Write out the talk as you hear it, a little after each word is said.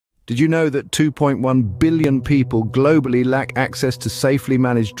Did you know that 2.1 billion people globally lack access to safely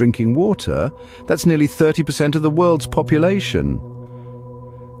managed drinking water? That's nearly 30% of the world's population.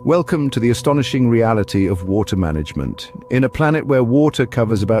 Welcome to the astonishing reality of water management. In a planet where water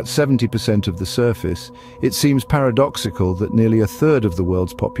covers about 70% of the surface, it seems paradoxical that nearly a third of the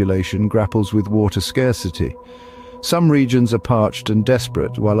world's population grapples with water scarcity. Some regions are parched and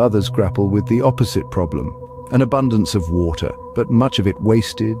desperate, while others grapple with the opposite problem: an abundance of water, but much of it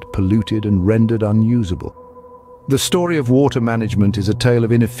wasted, polluted, and rendered unusable. The story of water management is a tale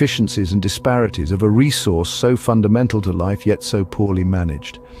of inefficiencies and disparities of a resource so fundamental to life yet so poorly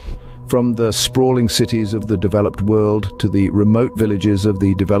managed. From the sprawling cities of the developed world to the remote villages of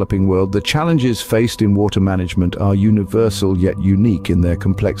the developing world, the challenges faced in water management are universal yet unique in their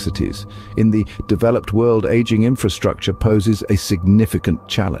complexities. In the developed world, aging infrastructure poses a significant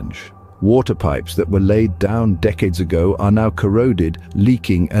challenge. Water pipes that were laid down decades ago are now corroded,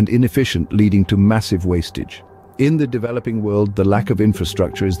 leaking, and inefficient, leading to massive wastage. In the developing world, the lack of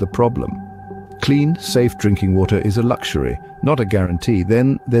infrastructure is the problem. Clean, safe drinking water is a luxury, not a guarantee.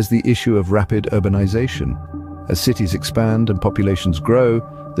 Then there's the issue of rapid urbanization. As cities expand and populations grow,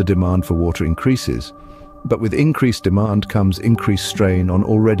 the demand for water increases. But with increased demand comes increased strain on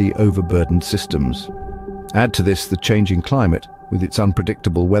already overburdened systems. Add to this the changing climate, with its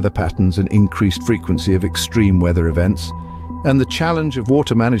unpredictable weather patterns and increased frequency of extreme weather events, and the challenge of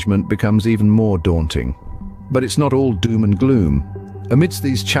water management becomes even more daunting. But it's not all doom and gloom. Amidst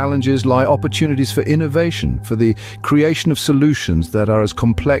these challenges lie opportunities for innovation, for the creation of solutions that are as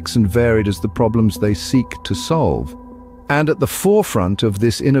complex and varied as the problems they seek to solve. And at the forefront of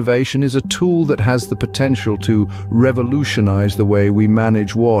this innovation is a tool that has the potential to revolutionize the way we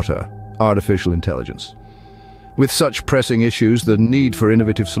manage water: artificial intelligence. With such pressing issues, the need for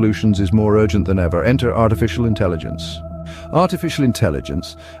innovative solutions is more urgent than ever. Enter artificial intelligence. Artificial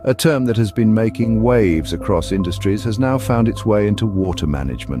intelligence, a term that has been making waves across industries, has now found its way into water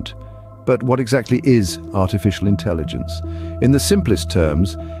management. But what exactly is artificial intelligence? In the simplest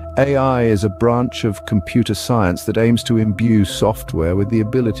terms, AI is a branch of computer science that aims to imbue software with the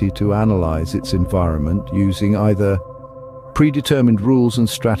ability to analyze its environment using either predetermined rules and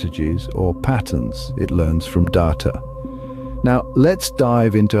strategies or patterns it learns from data. Now, let's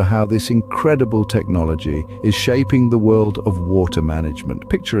dive into how this incredible technology is shaping the world of water management.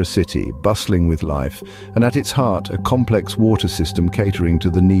 Picture a city bustling with life, and at its heart, a complex water system catering to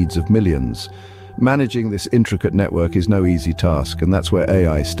the needs of millions. Managing this intricate network is no easy task, and that's where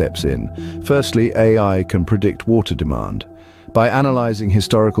AI steps in. Firstly, AI can predict water demand. By analyzing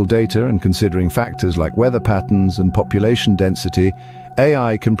historical data and considering factors like weather patterns and population density,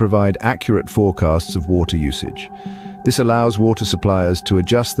 AI can provide accurate forecasts of water usage. This allows water suppliers to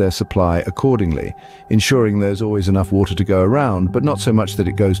adjust their supply accordingly, ensuring there's always enough water to go around, but not so much that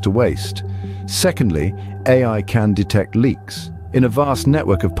it goes to waste. Secondly, AI can detect leaks. In a vast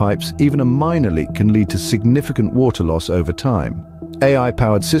network of pipes, even a minor leak can lead to significant water loss over time.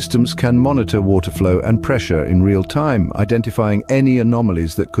 AI-powered systems can monitor water flow and pressure in real time, identifying any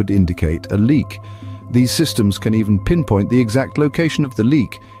anomalies that could indicate a leak. These systems can even pinpoint the exact location of the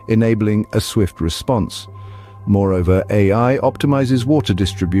leak, enabling a swift response. Moreover, AI optimizes water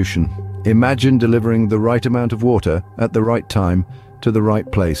distribution. Imagine delivering the right amount of water at the right time to the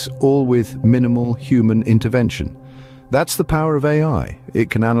right place, all with minimal human intervention. That's the power of AI. It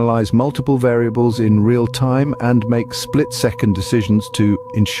can analyze multiple variables in real time and make split-second decisions to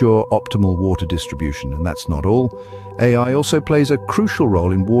ensure optimal water distribution. And that's not all. AI also plays a crucial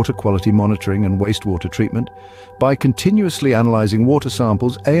role in water quality monitoring and wastewater treatment. By continuously analyzing water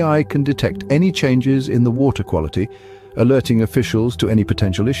samples, AI can detect any changes in the water quality, alerting officials to any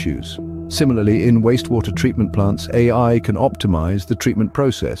potential issues. Similarly, in wastewater treatment plants, AI can optimize the treatment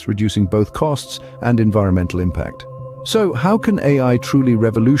process, reducing both costs and environmental impact. So, how can AI truly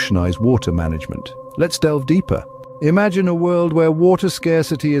revolutionize water management? Let's delve deeper. Imagine a world where water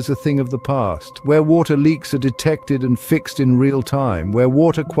scarcity is a thing of the past, where water leaks are detected and fixed in real time, where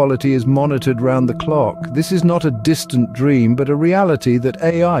water quality is monitored round the clock. This is not a distant dream, but a reality that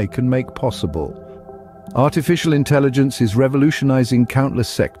AI can make possible. Artificial intelligence is revolutionizing countless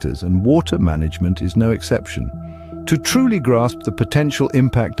sectors, and water management is no exception. To truly grasp the potential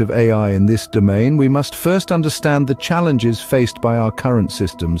impact of AI in this domain, we must first understand the challenges faced by our current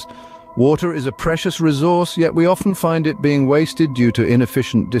systems. Water is a precious resource, yet we often find it being wasted due to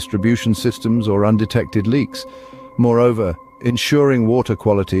inefficient distribution systems or undetected leaks. Moreover, ensuring water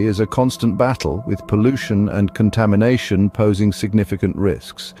quality is a constant battle, with pollution and contamination posing significant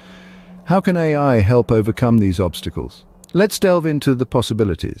risks. How can AI help overcome these obstacles? Let's delve into the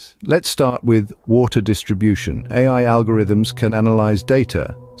possibilities. Let's start with water distribution. AI algorithms can analyze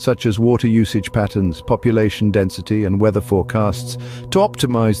data, such as water usage patterns, population density, and weather forecasts, to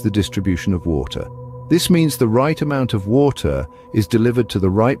optimize the distribution of water. This means the right amount of water is delivered to the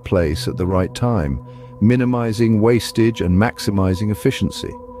right place at the right time, minimizing wastage and maximizing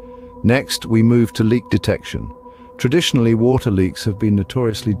efficiency. Next, we move to leak detection. Traditionally, water leaks have been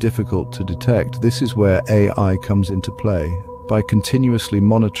notoriously difficult to detect. This is where AI comes into play. By continuously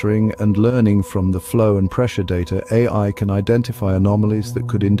monitoring and learning from the flow and pressure data, AI can identify anomalies that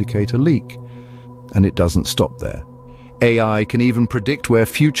could indicate a leak. And it doesn't stop there. AI can even predict where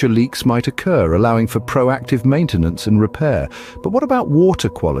future leaks might occur, allowing for proactive maintenance and repair. But what about water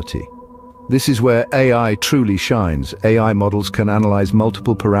quality? This is where AI truly shines. AI models can analyze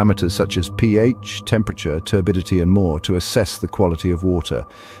multiple parameters such as pH, temperature, turbidity, and more to assess the quality of water.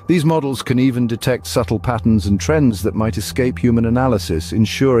 These models can even detect subtle patterns and trends that might escape human analysis,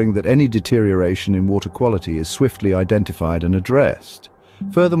 ensuring that any deterioration in water quality is swiftly identified and addressed.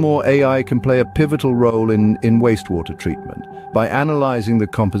 Furthermore, AI can play a pivotal role in wastewater treatment. By analyzing the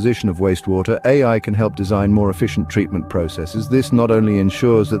composition of wastewater, AI can help design more efficient treatment processes. This not only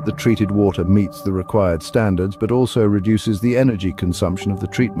ensures that the treated water meets the required standards, but also reduces the energy consumption of the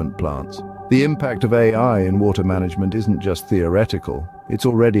treatment plants. The impact of AI in water management isn't just theoretical, it's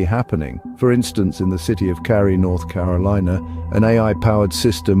already happening. For instance, in the city of Cary, North Carolina, an AI-powered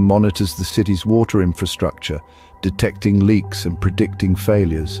system monitors the city's water infrastructure, detecting leaks and predicting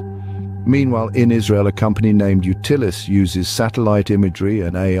failures. Meanwhile, in Israel, a company named Utilis uses satellite imagery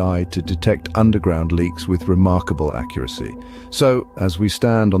and AI to detect underground leaks with remarkable accuracy. So, as we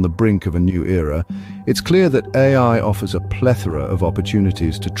stand on the brink of a new era, it's clear that AI offers a plethora of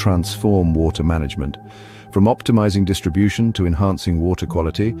opportunities to transform water management. From optimizing distribution to enhancing water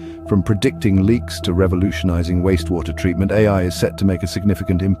quality, from predicting leaks to revolutionizing wastewater treatment, AI is set to make a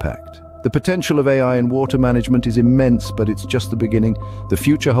significant impact. The potential of AI in water management is immense, but it's just the beginning. The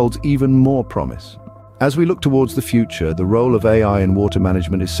future holds even more promise. As we look towards the future, the role of AI in water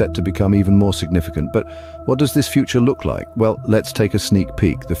management is set to become even more significant. But what does this future look like? Well, let's take a sneak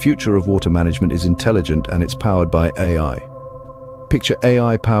peek. The future of water management is intelligent and it's powered by AI. Picture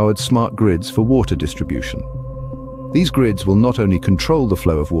AI-powered smart grids for water distribution. These grids will not only control the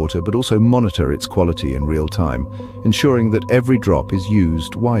flow of water, but also monitor its quality in real time, ensuring that every drop is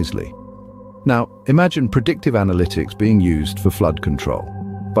used wisely. Now, imagine predictive analytics being used for flood control.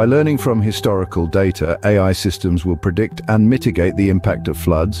 By learning from historical data, AI systems will predict and mitigate the impact of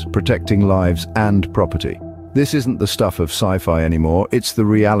floods, protecting lives and property. This isn't the stuff of sci-fi anymore, it's the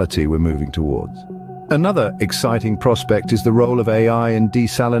reality we're moving towards. Another exciting prospect is the role of AI in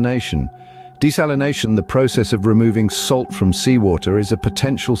desalination. Desalination, the process of removing salt from seawater, is a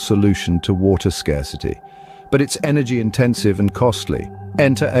potential solution to water scarcity. But it's energy-intensive and costly.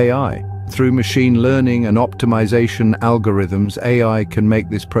 Enter AI. Through machine learning and optimization algorithms, AI can make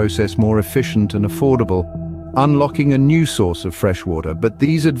this process more efficient and affordable, unlocking a new source of fresh water. But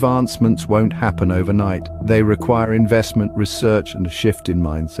these advancements won't happen overnight. They require investment, research, and a shift in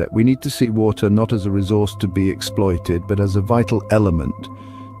mindset. We need to see water not as a resource to be exploited, but as a vital element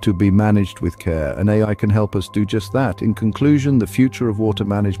to be managed with care, and AI can help us do just that. In conclusion, the future of water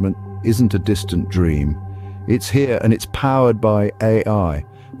management isn't a distant dream. It's here, and it's powered by AI.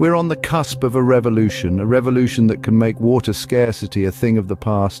 We're on the cusp of a revolution that can make water scarcity a thing of the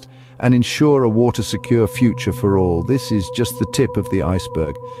past and ensure a water-secure future for all. This is just the tip of the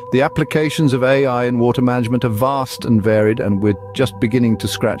iceberg. The applications of AI in water management are vast and varied, and we're just beginning to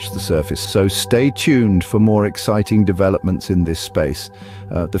scratch the surface. So stay tuned for more exciting developments in this space.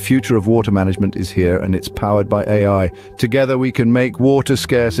 The future of water management is here, and it's powered by AI. Together we can make water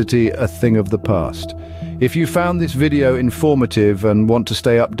scarcity a thing of the past. If you found this video informative and want to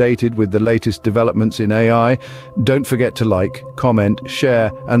stay updated with the latest developments in AI, don't forget to like, comment,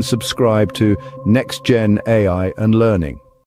 share, and subscribe to Next Gen AI and Learning.